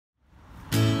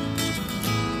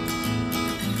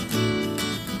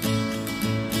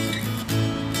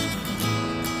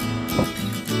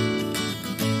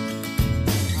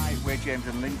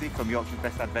James and Lindsay from Yorkshire's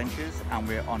Best Adventures, and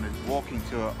we're on a walking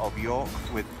tour of York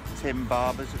with Tim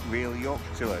Barber's Real York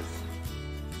Tours.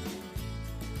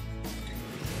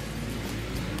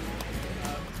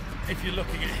 If you're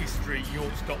looking at history,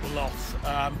 York's got the lot.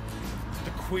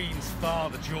 The Queen's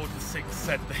father, George VI,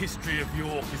 said the history of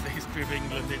York is the history of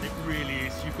England, and it really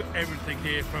is. You've got everything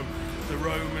here from the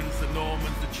Romans, the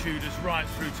Normans, the Tudors, right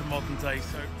through to modern day.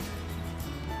 So,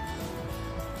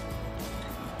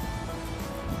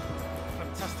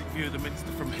 fantastic view of the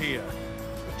Minster from here.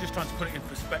 But just trying to put it in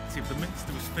perspective, the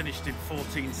Minster was finished in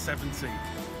 1470.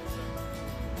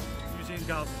 Museum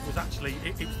Garden was actually,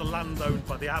 it was the land owned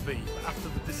by the Abbey. But after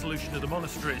the dissolution of the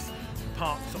monasteries,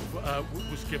 part sort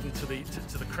of, was given to the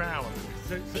crown.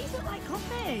 So, these look like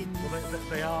coffins. Well,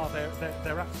 they are.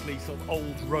 They're actually sort of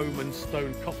old Roman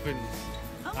stone coffins.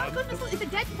 Oh my goodness! Look, there's a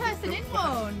dead person in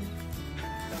one.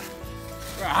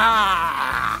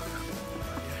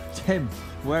 Tim,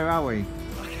 where are we?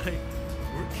 Okay,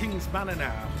 we're at King's Manor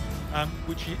now,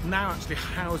 which now actually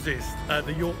houses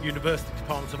the York University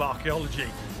Department of Archaeology.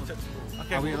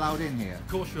 Okay, Are we allowed in here? Of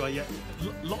course you are, yeah.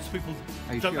 Lots of people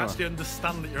don't actually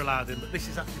understand that you're allowed in, but this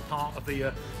is actually part of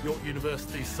the York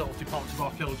University's sort of Department of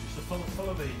Archaeology. So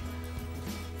follow me.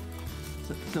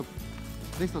 So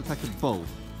this looks like a bull.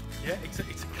 Yeah, it's a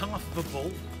calf of a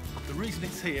bull. The reason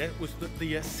it's here was that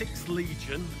the 6th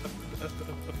Legion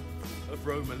of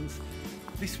Romans,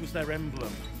 this was their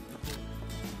emblem.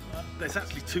 There's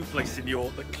actually 2 places in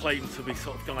York that claim to be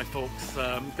sort of Guy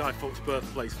Fawkes'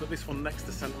 birthplace, but this one next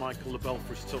to St Michael the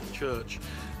Belfry sort of church,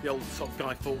 the old sort of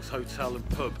Guy Fawkes hotel and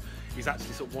pub, is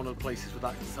actually sort of one of the places with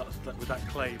that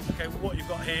claim. Okay, well, what you've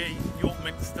got here, York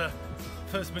Minster.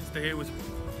 First Minster here was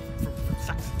from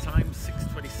Saxon times,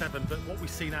 627, but what we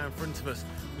see now in front of us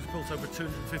was built over a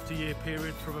 250-year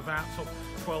period from about sort of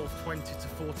 1220 to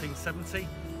 1470.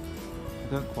 I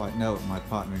don't quite know what my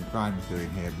partner in crime is doing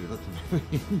here, but it looks very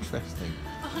interesting.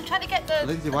 Oh, I'm trying to get the...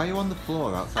 Lindsay, why are you on the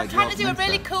floor outside? I'm trying to do a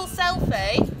really cool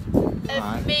selfie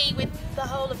of me with the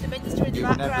whole of the Minster in the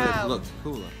background. You've never looked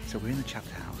cooler. So we're in the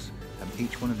chapter house.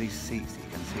 Each one of these seats that you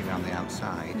can see around the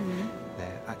outside,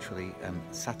 they're actually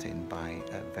sat in by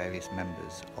various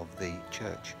members of the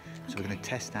church. So we're going to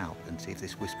test out and see if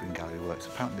this whispering gallery works.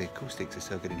 Apparently the acoustics are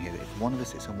so good in here that if one of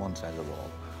us sits on one side of the wall,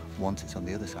 once it's on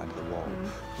the other side of the wall,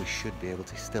 we should be able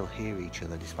to still hear each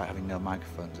other despite having no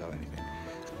microphones or anything.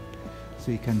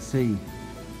 So you can see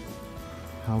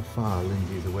how far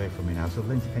Lindsay is away from me now. So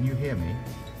Lindsay, can you hear me?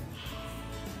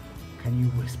 Can you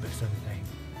whisper something?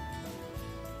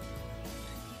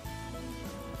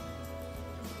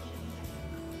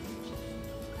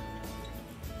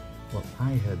 Well,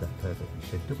 I heard that perfectly. She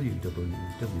said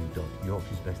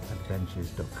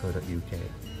www.yorkshiresbestadventures.co.uk.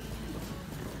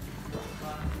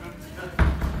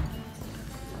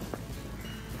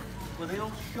 Were they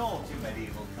all short in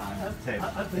medieval times, Tim?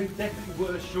 They definitely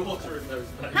were shorter in those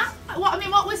days.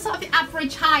 What was sort of the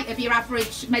average height of your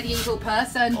average medieval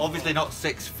person? Obviously not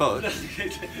 6 foot.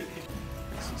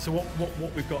 So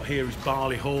what we've got here is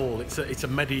Barley Hall. It's a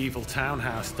medieval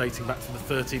townhouse dating back to the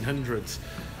 1300s.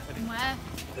 And where?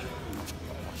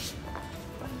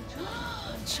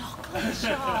 Chocolate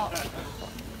shop.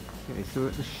 Okay, so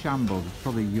at the Shambles, it's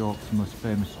probably York's most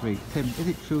famous street. Tim, is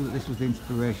it true that this was the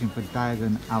inspiration for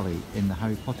Diagon Alley in the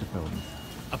Harry Potter films?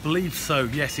 I believe so.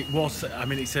 Yes, it was. I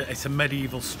mean, it's a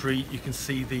medieval street. You can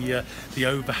see the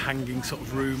overhanging sort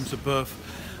of rooms above.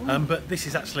 But this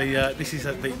is actually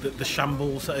the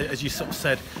Shambles, as you sort of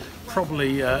said,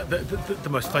 probably the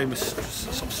most famous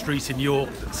sort of street in York,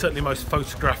 certainly most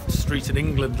photographed street in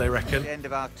England, they reckon. The end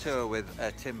of our tour with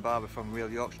Tim Barber from Real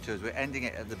Yorkshire Tours, we're ending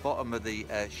it at the bottom of the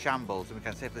Shambles, and we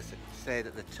can safely say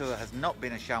that the tour has not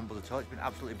been a shambles at all. It's been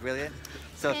absolutely brilliant.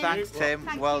 So thanks, Tim.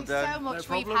 Thank well you done. so much.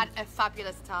 No We've had a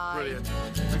fabulous time. Brilliant.